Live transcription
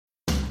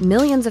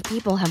Millions of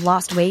people have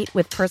lost weight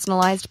with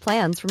personalized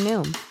plans from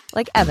Noom.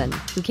 Like Evan,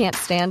 who can't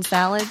stand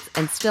salads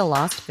and still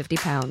lost 50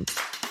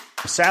 pounds.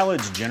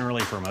 Salads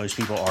generally for most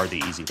people are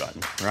the easy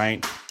button,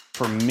 right?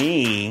 For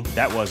me,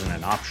 that wasn't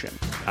an option.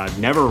 I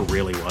never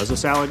really was a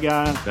salad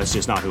guy. That's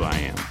just not who I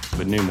am.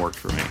 But Noom worked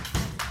for me.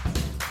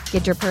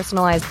 Get your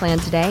personalized plan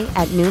today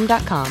at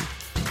Noom.com.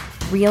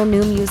 Real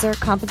Noom user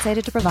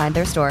compensated to provide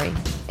their story.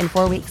 In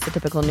 4 weeks, the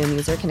typical Noom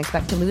user can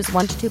expect to lose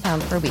 1 to 2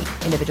 pounds per week.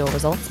 Individual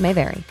results may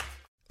vary.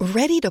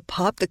 Ready to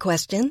pop the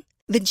question?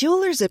 The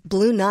jewelers at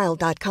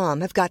BlueNile.com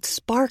have got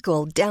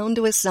sparkle down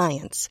to a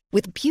science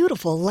with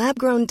beautiful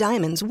lab-grown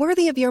diamonds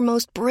worthy of your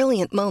most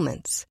brilliant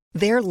moments.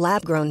 Their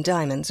lab-grown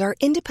diamonds are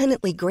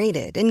independently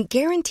graded and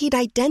guaranteed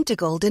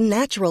identical to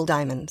natural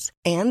diamonds,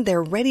 and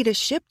they're ready to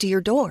ship to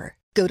your door.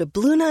 Go to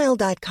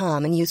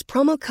BlueNile.com and use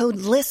promo code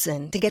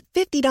LISTEN to get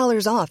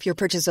 $50 off your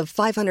purchase of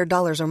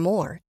 $500 or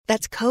more.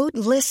 That's code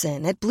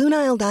LISTEN at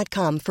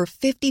BlueNile.com for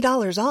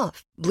 $50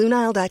 off.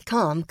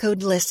 BlueNile.com,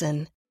 code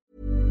LISTEN.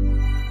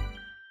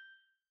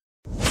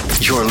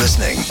 You're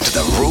listening to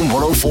the Room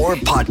 104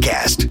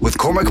 podcast with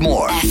Cormac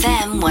Moore.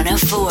 FM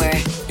 104.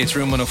 It's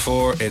Room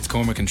 104. It's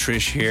Cormac and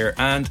Trish here.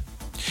 And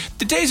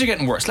the days are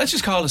getting worse. Let's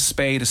just call a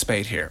spade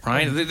here,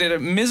 right? They're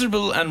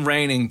miserable and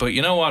raining, but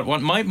you know what?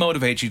 What might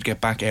motivate you to get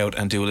back out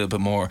and do a little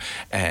bit more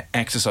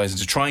exercise and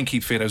to try and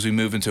keep fit as we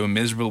move into a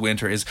miserable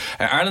winter is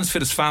Ireland's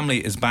Fittest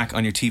Family is back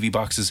on your TV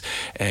boxes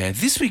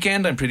this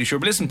weekend, I'm pretty sure.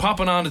 But listen,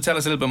 popping on to tell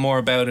us a little bit more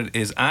about it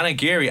is Anna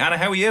Geary. Anna,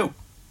 how are you?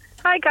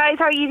 Hi guys,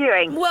 how are you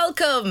doing?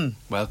 Welcome.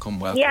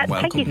 Yeah,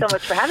 thank you so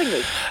much for having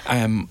me.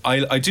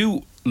 I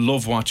do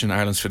love watching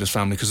Ireland's Fittest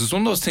Family because it's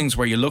one of those things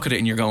where you look at it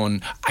and you're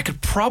going, I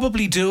could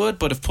probably do it,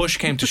 but if push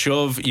came to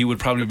shove, you would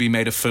probably be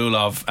made a fool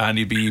of and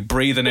you'd be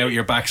breathing out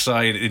your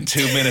backside in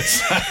 2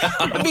 minutes.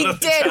 You'd be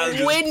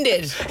dead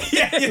winded.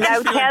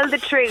 Now tell the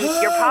truth,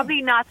 you're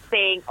probably not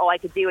saying, oh, I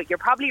could do it. You're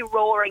probably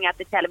roaring at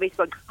the television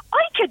going,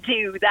 I could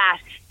do that,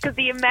 because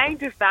the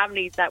amount of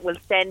families that will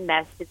send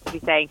messages to be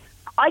saying,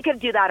 I could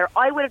do that, or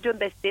I would have done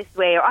this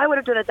way, or I would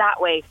have done it that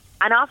way.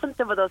 And often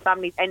some of those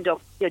families end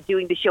up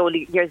doing the show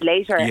years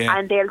later,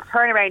 and they'll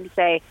turn around and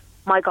say,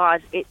 my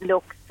God, it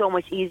looks so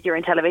much easier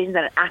in television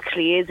than it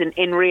actually is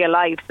in real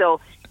life. So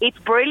it's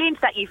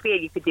brilliant that you feel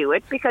you could do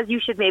it, because you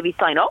should maybe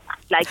sign up.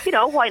 Like,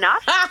 why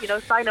not?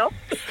 Sign up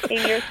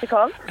in years to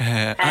come.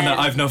 Anna,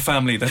 I've no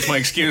family. That's my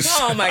excuse.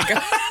 Oh, my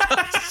God.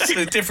 It's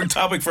a different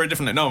topic for a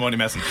different... No, I'm only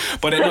messing.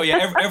 But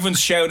everyone's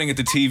shouting at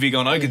the TV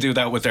going, I could do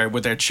that with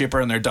their chipper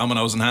and their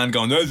dominoes in hand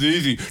going, that's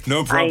easy,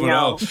 no problem at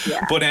all.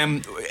 Yeah. But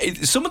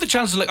some of the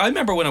challenges, like I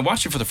remember when I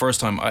watched it for the first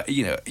time,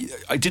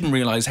 I didn't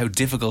realise how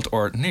difficult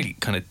or nearly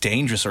kind of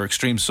dangerous or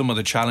extreme some of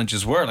the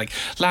challenges were. Like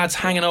lads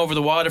hanging over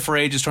the water for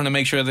ages trying to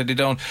make sure that they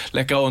don't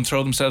let go and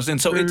throw themselves in.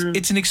 So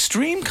it's an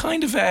extreme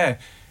kind of...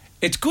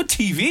 it's good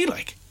TV,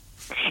 like.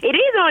 It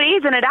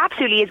is, and it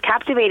absolutely is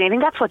captivating. I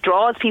think that's what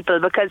draws people,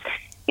 because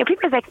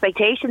people's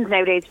expectations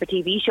nowadays for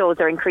TV shows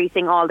are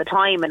increasing all the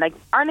time, and like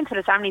Ireland's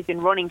Fittest Family has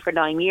been running for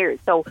 9 years.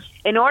 So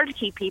in order to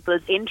keep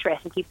people's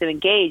interest and keep them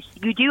engaged,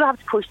 you do have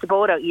to push the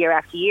boat out year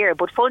after year,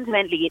 but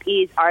fundamentally it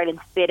is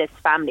Ireland's fittest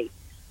family.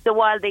 So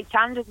while the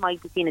challenges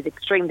might be seen as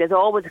extreme, there's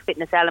always a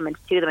fitness element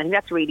to them. I think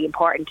that's really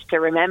important to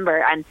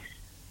remember. And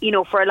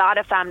for a lot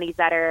of families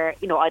that are,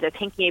 either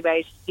thinking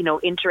about,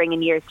 entering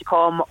in years to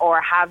come or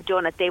have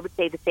done it, they would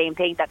say the same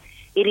thing, that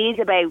it is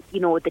about,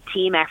 the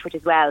team effort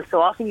as well.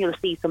 So often you'll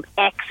see some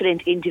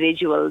excellent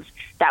individuals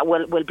that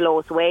will blow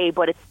us away,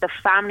 but it's the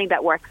family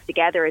that works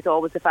together is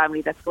always the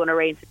family that's going to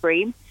reign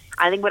supreme.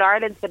 I think with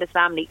Ireland's Fittest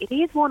Family, it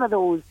is one of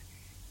those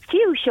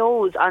few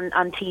shows on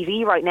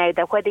TV right now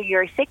that whether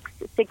you're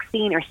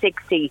 16 or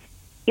 60,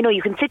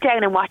 you can sit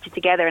down and watch it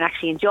together and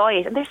actually enjoy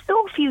it. And there's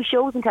so few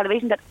shows on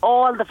television that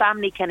all the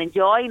family can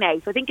enjoy now.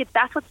 So I think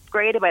that's what's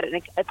great about it.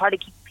 And it probably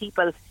keeps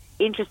people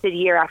interested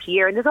year after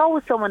year. And there's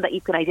always someone that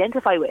you can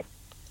identify with.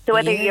 So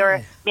whether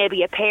you're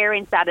maybe a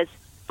parent that has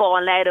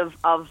fallen out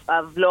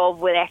of love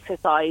with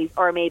exercise,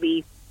 or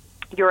maybe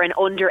you're an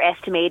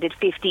underestimated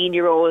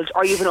 15-year-old,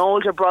 or you have an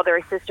older brother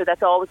or sister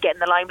that's always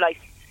getting the limelight,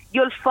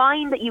 you'll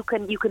find that you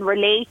can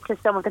relate to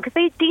some of them,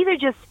 because these are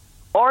just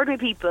ordinary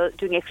people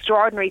doing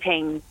extraordinary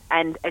things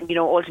and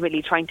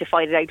ultimately trying to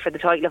fight it out for the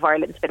title of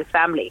Ireland's Fittest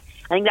Family.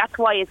 I think that's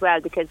why as well,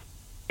 because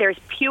there's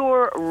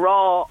pure,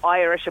 raw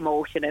Irish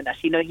emotion in it.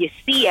 You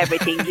see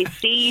everything. You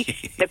see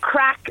the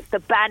crack, the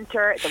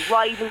banter, the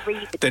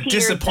rivalry, the tears,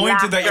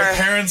 disappointed that your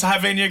parents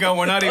have in you going,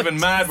 we're not even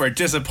mad, we're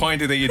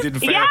disappointed that you didn't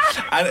fail. Yeah.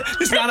 And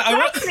listen, Anna,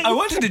 I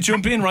wanted to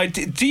jump in, right?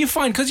 Do you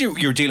find, because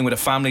you're dealing with a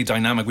family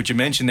dynamic, which you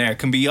mentioned there,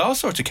 can be all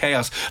sorts of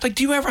chaos. Like,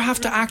 do you ever have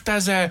to act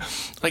as a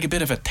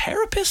bit of a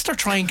therapist, or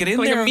try and get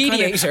in there? A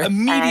mediator. A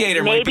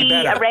mediator might be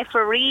better. Maybe a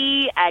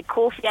referee,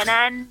 Kofi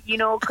Annan,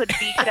 could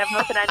have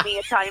nothing on me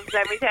at times,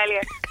 let me tell you.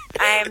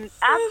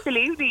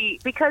 Absolutely,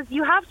 because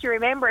you have to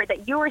remember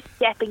that you're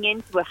stepping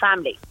into a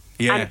family.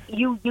 Yeah. And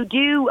you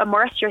do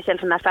immerse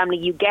yourself in that family.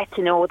 You get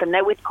to know them.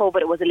 Now with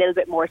COVID it was a little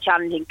bit more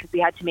challenging because we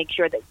had to make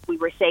sure that we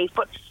were safe,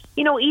 but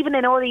even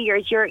in early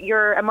years,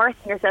 you're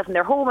immersing yourself in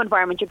their home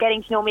environment. You're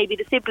getting to know maybe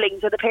the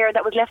siblings or the parent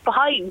that was left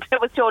behind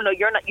that was told, no,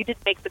 you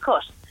didn't make the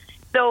cut.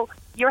 So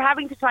you're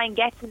having to try and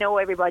get to know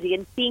everybody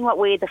and seeing what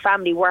way the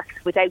family works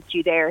without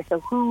you there. So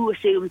who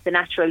assumes the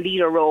natural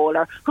leader role,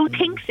 or who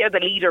thinks they're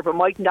the leader but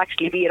mightn't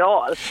actually be at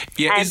all?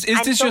 Yeah, is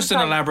this just an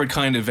elaborate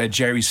kind of a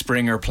Jerry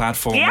Springer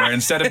platform where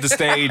instead of the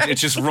stage,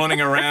 it's just running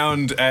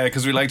around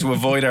because we like to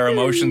avoid our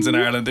emotions in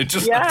Ireland? They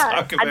just not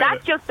talk about and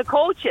that's just the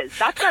coaches.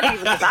 That's not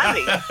even the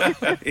family.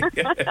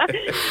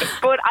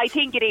 But I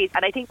think it is,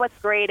 and I think what's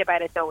great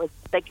about it though is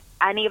like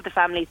any of the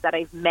families that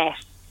I've met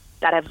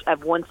that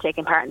have once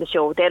taken part in the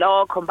show, they'll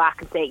all come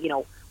back and say,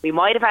 we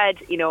might have had,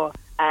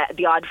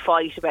 the odd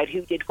fight about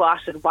who did what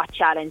and what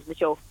challenge in the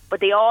show, but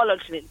they all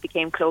ultimately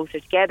became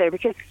closer together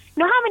because,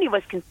 how many of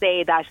us can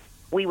say that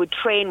we would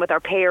train with our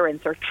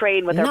parents or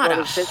train with our brothers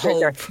and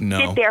sisters or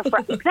sit there for,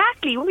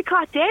 exactly, when we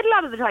caught dead a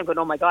lot of the time going,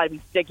 oh my God,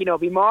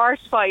 be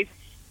mortified.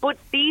 But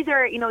these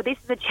are, this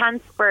is a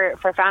chance for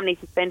families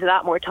to spend a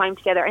lot more time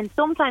together, and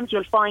sometimes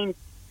you'll find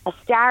a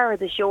star of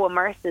the show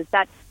immerses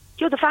that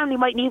the family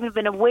mightn't even have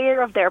been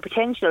aware of their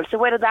potential. So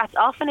whether that's,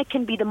 often it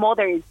can be the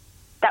mothers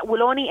that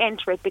will only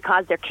enter it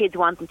because their kids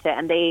want them to,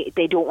 and they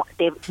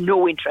have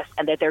no interest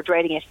and they're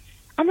dreading it.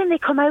 And then they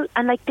come out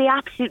and they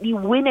absolutely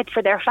win it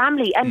for their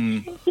family.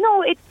 And,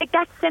 it's like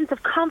that sense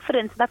of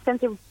confidence, that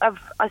sense of,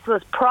 I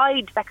suppose,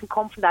 pride that can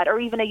come from that. Or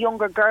even a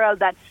younger girl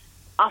that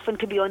often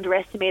can be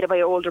underestimated by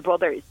her older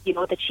brothers,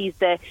 that she's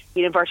the,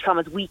 in inverted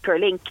commas, weaker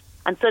link.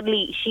 And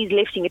suddenly she's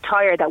lifting a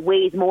tyre that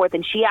weighs more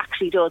than she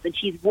actually does, and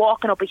she's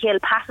walking up a hill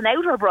passing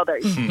out her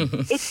brothers.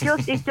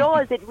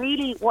 It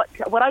really,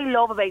 what I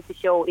love about the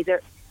show is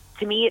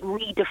to me it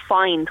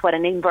redefines what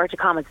an inverted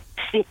commas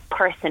fit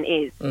person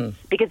is.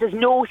 Because there's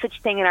no such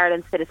thing in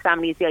Ireland's fittest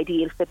family as the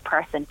ideal fit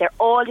person. They're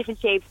all different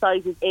shapes,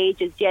 sizes,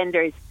 ages,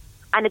 genders,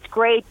 and it's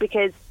great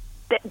because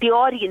the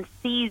audience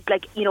sees a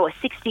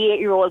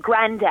 68-year-old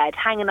granddad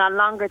hanging on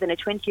longer than a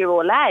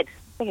 20-year-old lad.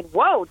 Thinking,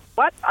 whoa,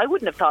 what? I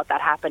wouldn't have thought that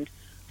happened.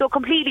 So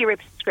completely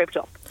rips the script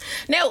up.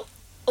 Now,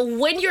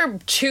 when you're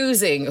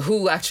choosing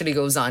who actually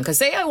goes on, because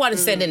say I want to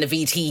send in a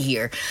VT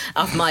here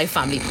of my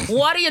family,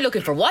 what are you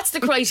looking for? What's the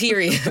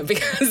criteria?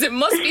 Because it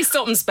must be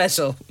something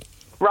special.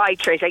 Right,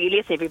 Trish, you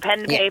listen, if you pen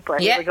and paper,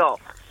 here we go.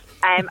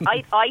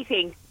 I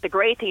think the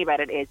great thing about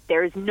it is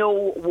there is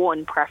no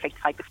one perfect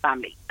type of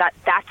family. That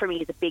for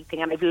me is a big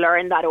thing, and I've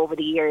learned that over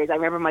the years. I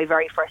remember my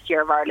very first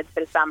year of Ireland's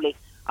Fittest Family,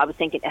 I was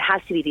thinking it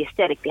has to be the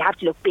aesthetic. They have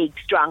to look big,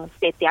 strong,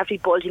 fit. They have to be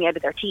bulging out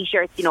of their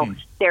T-shirts.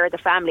 They're the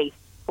family.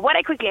 But what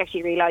I quickly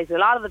actually realised, a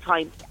lot of the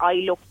time, I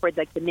look for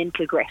the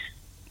mental grit,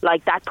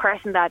 like that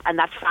person and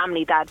that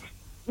family that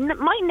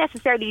might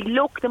necessarily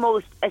look the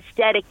most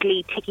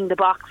aesthetically ticking the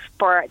box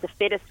for the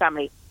fittest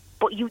family,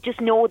 but you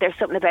just know there's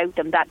something about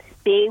them that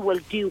they will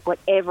do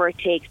whatever it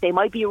takes. They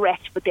might be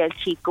wrecked, but they'll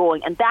keep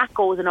going, and that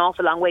goes an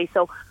awful long way.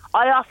 So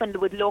I often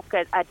would look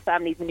at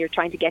families when you're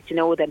trying to get to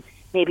know them.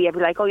 Maybe I'd be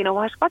like,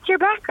 what's your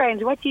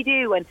background? What do you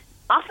do? And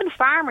often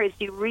farmers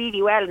do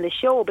really well in the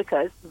show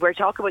because you were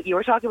talking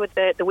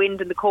about the wind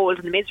and the cold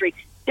and the misery.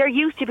 They're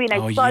used to being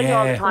outside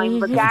all the time,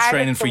 regardless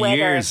training for of the weather.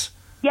 years.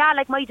 Yeah,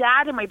 like my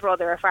dad and my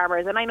brother are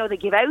farmers, and I know they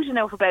give out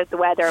enough about the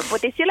weather,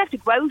 but they still have to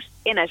go out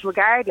in it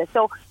regardless.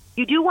 So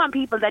you do want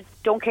people that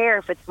don't care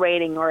if it's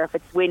raining or if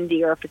it's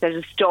windy or if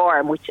there's a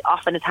storm, which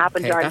often has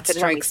happened during the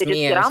time. That strikes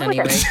me out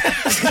anyway.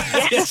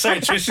 Sorry,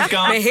 Trish is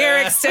gone. My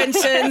hair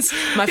extensions,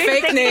 my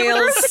fake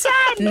nails.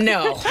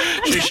 No.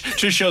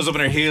 Trish shows up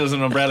in her heels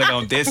and an umbrella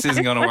going, this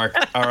isn't going to work.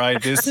 All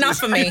right, this is not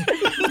for me. And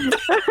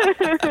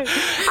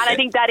I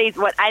think that is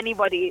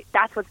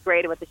that's what's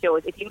great about the show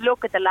is if you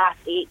look at the last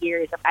 8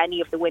 years of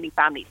any of the winning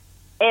families,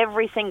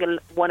 every single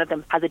one of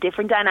them has a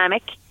different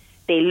dynamic.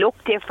 They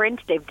look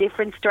different. They have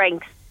different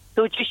strengths.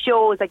 So it just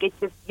shows it's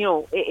just,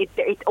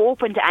 it's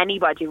open to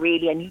anybody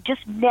really, and you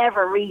just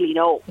never really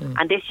know.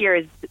 And this year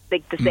is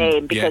the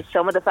same because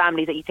some of the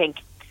families that you think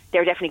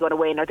they're definitely going to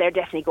win or they're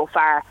definitely go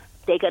far,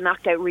 they get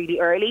knocked out really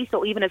early.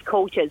 So even as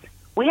coaches,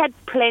 we had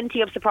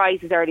plenty of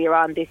surprises earlier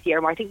on this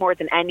year, I think more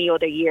than any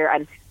other year,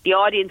 and the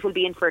audience will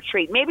be in for a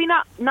treat. Maybe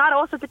not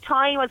us at the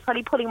time. I was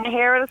probably pulling my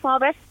hair out a small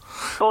bit,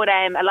 but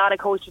a lot of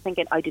coaches are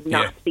thinking, I did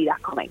not see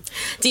that coming.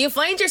 Do you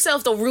find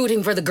yourself though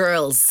rooting for the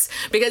girls?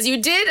 Because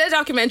you did a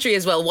documentary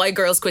as well, Why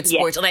Girls Quit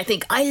Sport, and I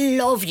think I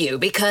love you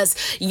because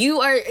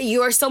you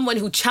are someone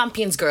who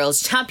champions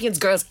girls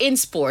in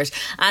sport,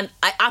 and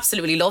I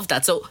absolutely love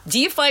that. So do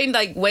you find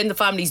when the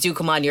families do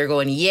come on, you're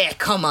going, yeah,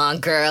 come on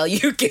girl,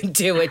 you can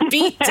do it,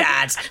 beat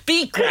dad,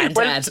 beat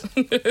granddad?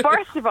 Well,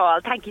 first of all,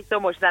 thank you so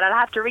much for that. I'll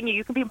have to ring you.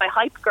 You can be my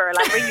hype girl.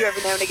 I'll ring you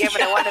every now and again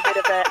when I want a bit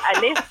of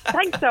a lift.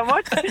 Thanks so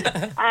much.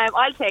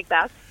 I'll take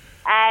that.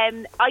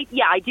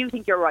 I do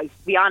think you're right,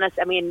 to be honest.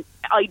 I mean,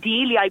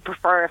 ideally I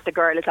prefer if the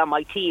girl is on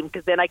my team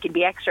because then I can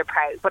be extra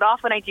proud, but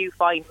often I do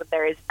find when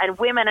there is, and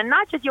women, and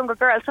not just younger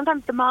girls,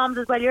 sometimes the moms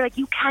as well, you're like,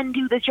 you can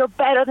do this, you're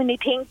better than you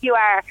think you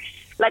are.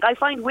 I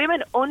find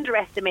women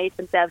underestimate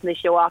themselves in the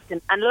show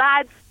often, and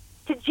lads,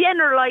 to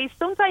generalise,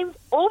 sometimes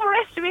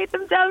overestimate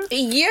themselves.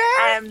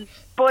 Yeah.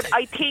 But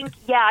I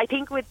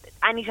think with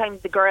anytime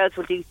the girls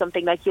will do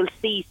something, like you'll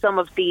see some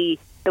of the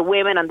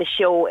women on the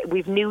show,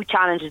 we've new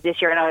challenges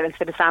this year in Ireland's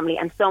Fittest Family,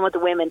 and some of the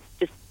women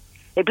just,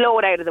 they blow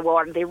it out of the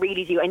water, and they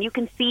really do. And you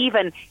can see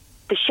even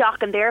the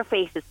shock in their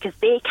faces because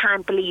they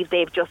can't believe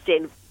they've just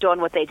done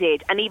what they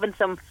did. And even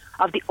some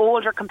of the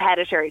older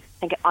competitors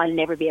think, I'll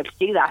never be able to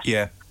do that.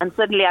 Yeah. And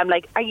suddenly I'm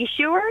like, are you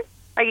sure?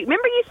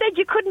 Remember you said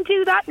you couldn't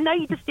do that and now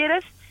you just did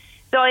it?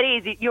 So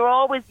it is. You're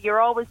always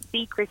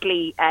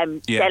secretly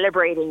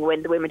celebrating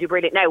when the women do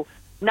brilliant. Now,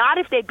 not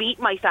if they beat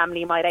my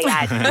family, might I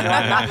add.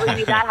 I'm not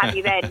really that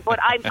happy then. But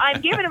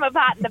I'm giving them a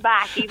pat in the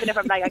back, even if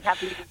I'm like, I can't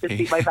believe you just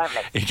beat my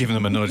family. You're giving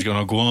them a nudge,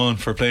 going, go on,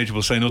 for play,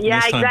 we'll say nothing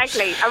this time. Yeah,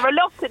 exactly. A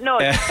reluctant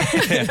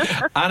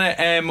nudge.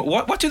 Anna,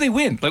 what do they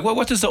win? Like,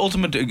 what does the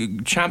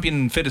ultimate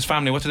champion Fittest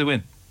Family, what do they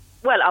win?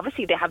 Well,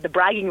 obviously they have the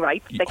bragging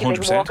rights. They can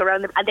walk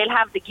around them, and they'll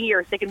have the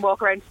gear. So they can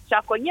walk around the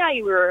shop going, yeah,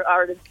 you were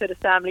Ireland's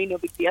Fittest Family, no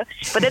big deal.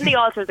 But then they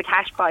also have the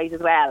cash prize as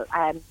well.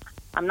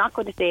 I'm not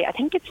going to say, I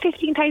think it's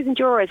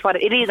 €15,000 what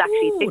it is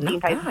actually,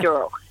 €15,000.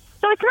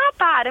 So it's not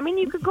bad. I mean,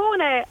 you could go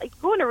on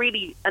a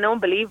really an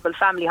unbelievable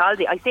family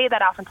holiday. I say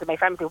that often to my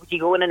family. Would you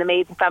go on an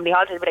amazing family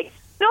holiday? They'd be like,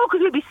 no,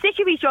 because we'll be sick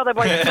of each other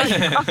by the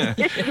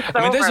time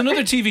I mean, there's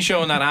another TV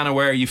show on that, Anna,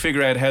 where you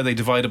figure out how they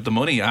divide up the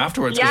money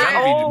afterwards. Yeah,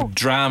 that'll be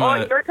drama.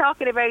 Oh, you're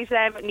talking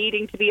about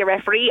needing to be a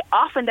referee.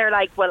 Often they're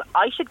like, well,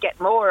 I should get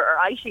more,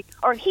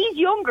 or he's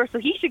younger, so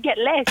he should get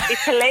less.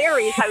 It's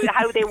hilarious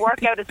how they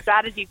work out a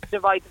strategy to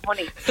divide the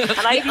money.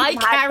 And I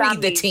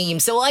carried the team,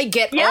 so I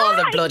get all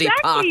the bloody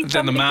pot.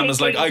 Then the man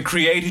is like, I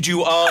created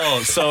you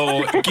all,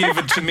 so give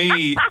it to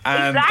me,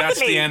 and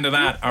that's the end of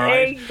that. All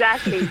right,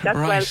 exactly. That's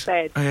right. Well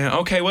said.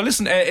 Okay, well,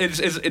 listen.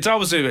 It's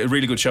always a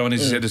really good show, and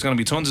as you said, there's going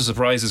to be tons of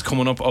surprises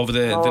coming up over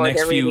the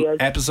next few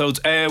episodes.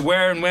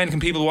 Where and when can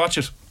people watch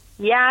it?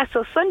 Yeah,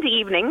 so Sunday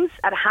evenings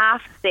at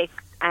 6:30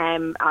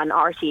 on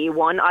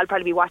RTE1. I'll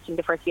probably be watching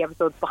the first few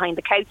episodes behind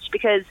the couch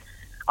because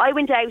I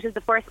went out as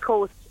the first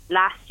host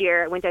last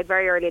year. I went out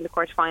very early in the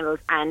quarterfinals,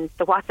 and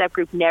the WhatsApp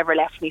group never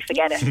left me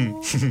forget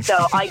it.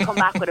 So I come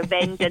back with a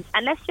vengeance.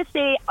 And let's just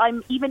say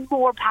I'm even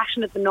more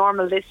passionate than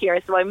normal this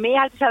year, so I may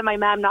have to tell my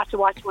mum not to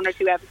watch 1 or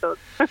 2 episodes.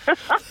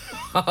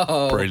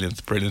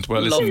 Brilliant.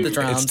 Well, listen,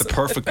 it's the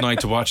perfect night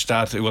to watch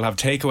that. We'll have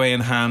takeaway in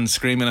hand,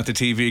 screaming at the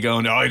TV,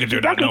 going, I can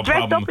do that, no dressed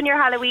problem. up in your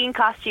Halloween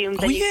costumes,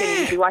 and you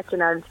can be watching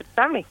Ireland's Fittest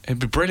Family. It'd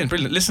be brilliant.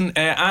 Listen,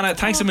 Anna,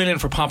 thanks a million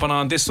for popping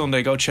on this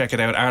Sunday. Go check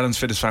it out. Ireland's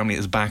Fittest Family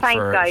is back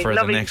for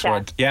the next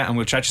word. Yeah, and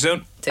we'll chat you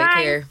soon. Take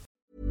care.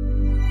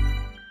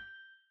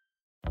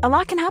 A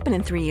lot can happen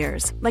in 3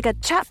 years, like a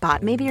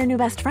chatbot may be your new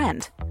best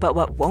friend. But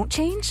what won't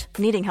change?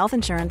 Needing health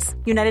insurance.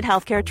 United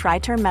Healthcare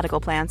Tri-Term Medical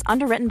Plans,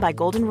 underwritten by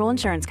Golden Rule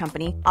Insurance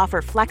Company,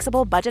 offer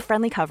flexible,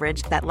 budget-friendly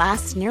coverage that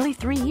lasts nearly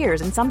 3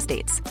 years in some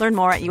states. Learn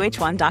more at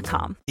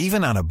uh1.com.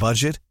 Even on a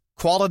budget,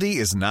 quality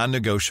is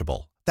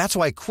non-negotiable. That's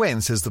why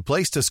Quince is the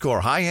place to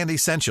score high-end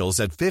essentials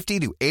at 50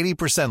 to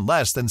 80%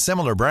 less than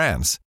similar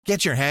brands.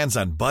 Get your hands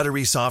on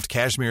buttery soft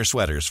cashmere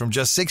sweaters from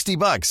just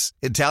 $60,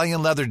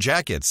 Italian leather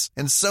jackets,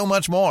 and so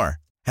much more.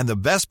 And the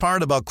best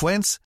part about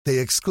Quince, they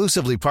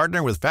exclusively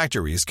partner with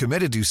factories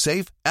committed to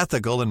safe,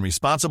 ethical, and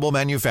responsible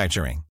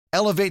manufacturing.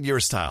 Elevate your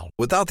style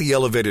without the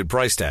elevated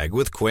price tag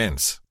with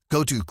Quince.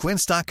 Go to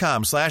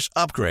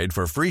quince.com/upgrade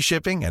for free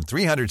shipping and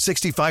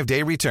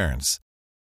 365-day returns.